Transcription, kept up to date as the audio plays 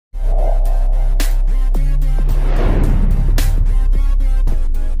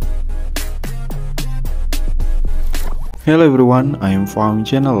Hello everyone, I am Farm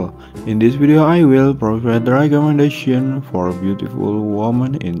Channel. In this video, I will provide the recommendation for a beautiful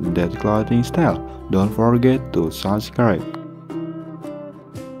woman in that clothing style. Don't forget to subscribe.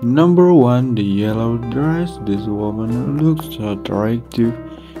 Number 1. The yellow dress. This woman looks so attractive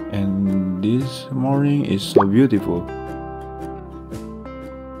and this morning is so beautiful.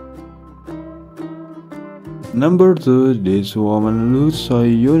 Number 2. This woman looks so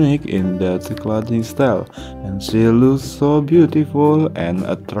unique in that clothing style and she looks so beautiful and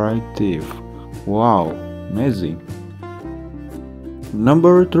attractive. Wow, amazing.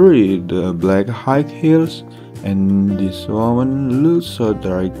 Number 3. The black high heels and this woman looks so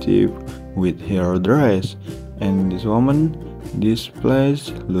attractive with her dress and this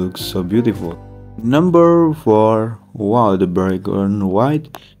place looks so beautiful. Number 4. Wow, the background white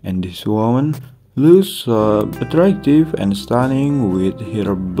and this woman looks so attractive and stunning with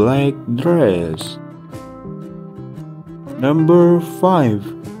her black dress. Number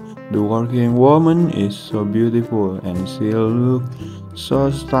 5. The working woman is so beautiful and she looks so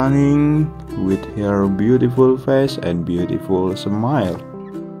stunning with her beautiful face and beautiful smile.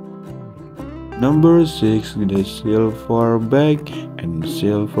 Number 6. The silver bag and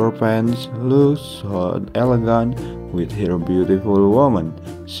silver pants look so elegant with her beautiful woman.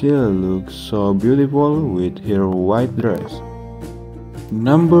 She looks so beautiful with her white dress.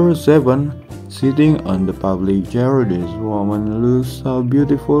 Number 7. Sitting on the public chair, this woman looks so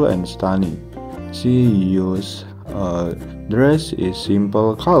beautiful and stunning. She used a dress in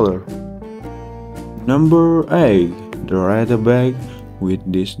simple color. Number 8. The red bag with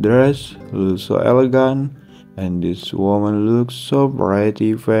this dress looks so elegant and this woman looks so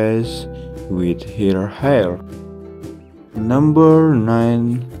pretty face with her hair. Number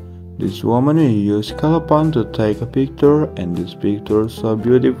 9. This woman used color pen to take a picture and this picture so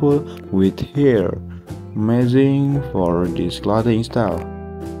beautiful with hair. Amazing for this clothing style.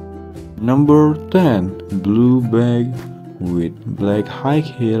 Number 10. Blue bag with black high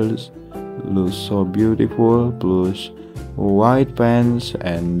heels looks so beautiful plus white pants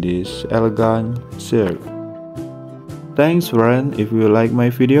and this elegant shirt. Thanks friend, if you like my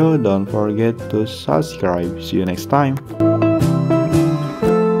video don't forget to subscribe. See you next time.